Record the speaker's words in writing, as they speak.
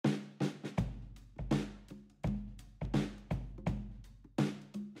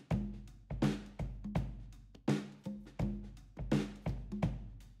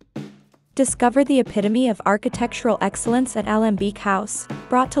Discover the epitome of architectural excellence at Alambique House,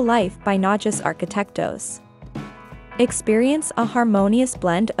 brought to life by Najas Arquitectos. Experience a harmonious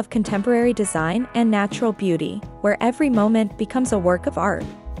blend of contemporary design and natural beauty, where every moment becomes a work of art.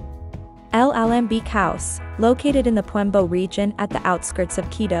 Alambique House, located in the Puembo region at the outskirts of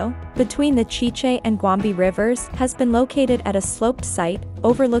Quito, between the Chiche and Guambí rivers, has been located at a sloped site,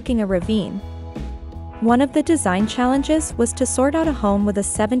 overlooking a ravine. One of the design challenges was to sort out a home with a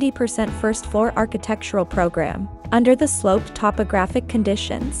 70% first-floor architectural program, under the sloped topographic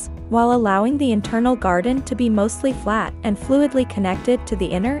conditions, while allowing the internal garden to be mostly flat and fluidly connected to the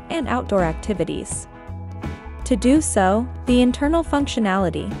inner and outdoor activities. To do so, the internal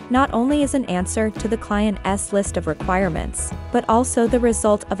functionality not only is an answer to the client's list of requirements, but also the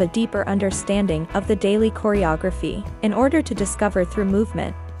result of a deeper understanding of the daily choreography, in order to discover through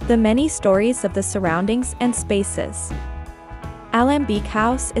movement the many stories of the surroundings and spaces. Alambique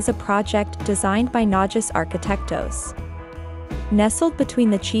House is a project designed by Najas Arquitectos. Nestled between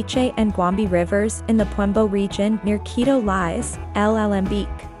the Chiche and Guambí rivers in the Puembo region near Quito lies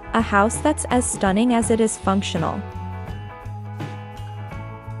Alambique, a house that's as stunning as it is functional.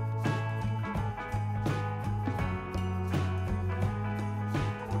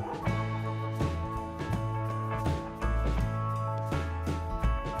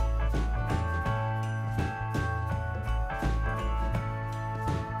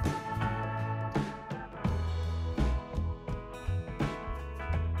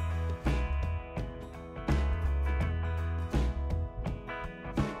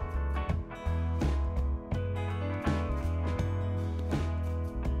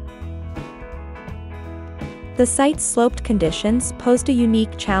 The site's sloped conditions posed a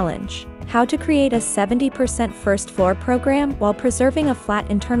unique challenge: how to create a 70% first-floor program while preserving a flat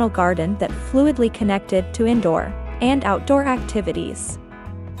internal garden that fluidly connected to indoor and outdoor activities.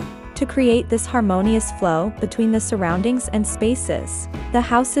 To create this harmonious flow between the surroundings and spaces, the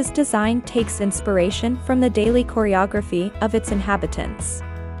house's design takes inspiration from the daily choreography of its inhabitants.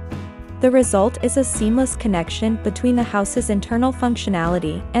 The result is a seamless connection between the house's internal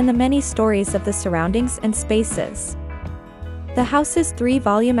functionality and the many stories of the surroundings and spaces. The house's 3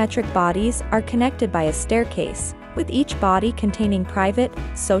 volumetric bodies are connected by a staircase, with each body containing private,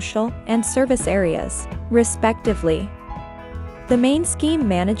 social, and service areas, respectively. The main scheme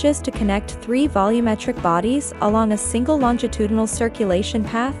manages to connect 3 volumetric bodies along a single longitudinal circulation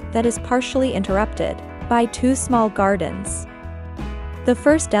path that is partially interrupted by 2 small gardens. The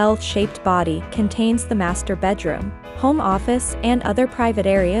first L-shaped body contains the master bedroom, home office, and other private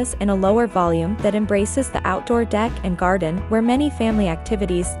areas in a lower volume that embraces the outdoor deck and garden where many family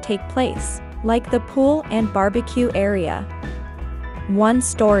activities take place, like the pool and barbecue area. 1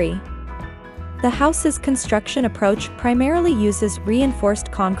 story. The house's construction approach primarily uses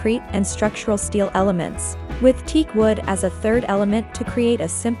reinforced concrete and structural steel elements, with teak wood as a third element to create a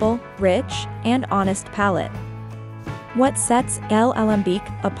simple, rich, and honest palette. What sets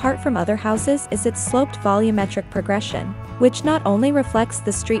Alambique apart from other houses is its sloped volumetric progression, which not only reflects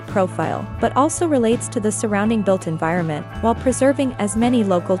the street profile but also relates to the surrounding built environment while preserving as many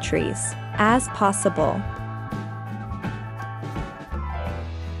local trees as possible.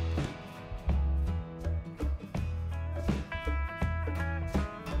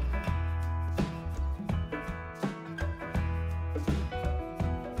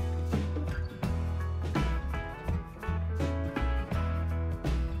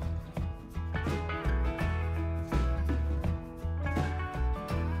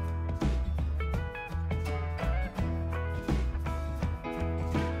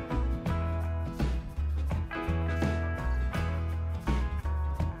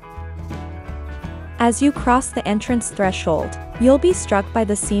 As you cross the entrance threshold, you'll be struck by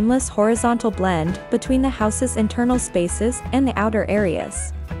the seamless horizontal blend between the house's internal spaces and the outer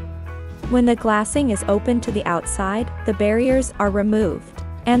areas. When the glassing is open to the outside, the barriers are removed,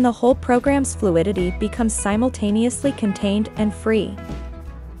 and the whole program's fluidity becomes simultaneously contained and free.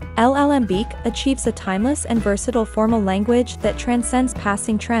 Alambique achieves a timeless and versatile formal language that transcends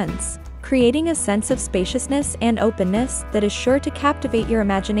passing trends, creating a sense of spaciousness and openness that is sure to captivate your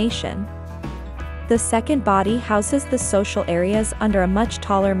imagination. The second body houses the social areas under a much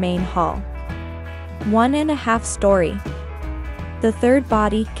taller main hall. 1.5 story. The third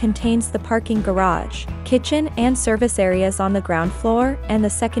body contains the parking garage, kitchen and service areas on the ground floor, and the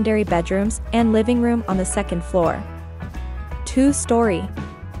secondary bedrooms and living room on the second floor. 2 story.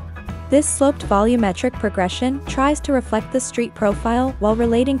 This sloped volumetric progression tries to reflect the street profile while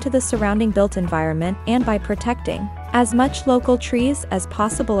relating to the surrounding built environment and by protecting as much local trees as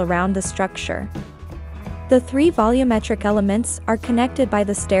possible around the structure. The three volumetric elements are connected by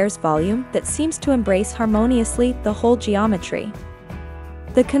the stairs volume that seems to embrace harmoniously the whole geometry.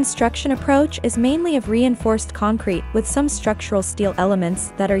 The construction approach is mainly of reinforced concrete with some structural steel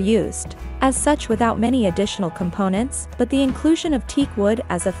elements that are used, as such without many additional components, but the inclusion of teak wood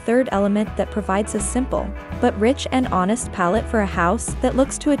as a third element that provides a simple, but rich and honest palette for a house that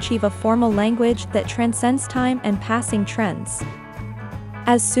looks to achieve a formal language that transcends time and passing trends.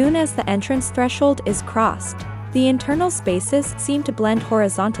 As soon as the entrance threshold is crossed, the internal spaces seem to blend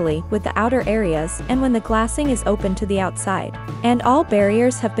horizontally with the outer areas, and when the glassing is open to the outside, and all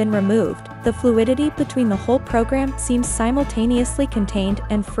barriers have been removed, the fluidity between the whole program seems simultaneously contained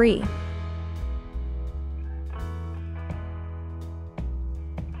and free.